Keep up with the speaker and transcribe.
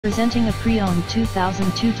Presenting a pre-owned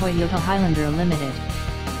 2002 Toyota Highlander Limited.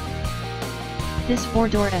 This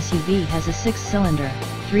four-door SUV has a six-cylinder,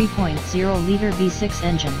 3.0-liter V6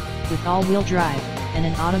 engine, with all-wheel drive, and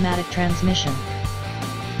an automatic transmission.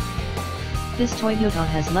 This Toyota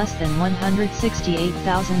has less than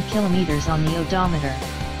 168,000 kilometers on the odometer.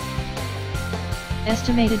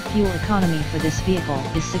 Estimated fuel economy for this vehicle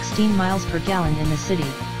is 16 miles per gallon in the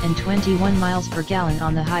city, and 21 miles per gallon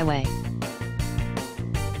on the highway.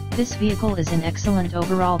 This vehicle is in excellent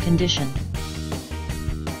overall condition.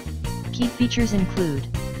 Key features include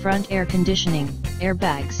front air conditioning,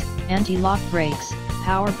 airbags, anti-lock brakes,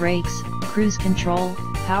 power brakes, cruise control,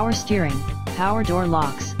 power steering, power door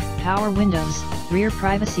locks, power windows, rear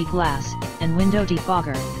privacy glass, and window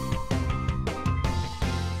defogger.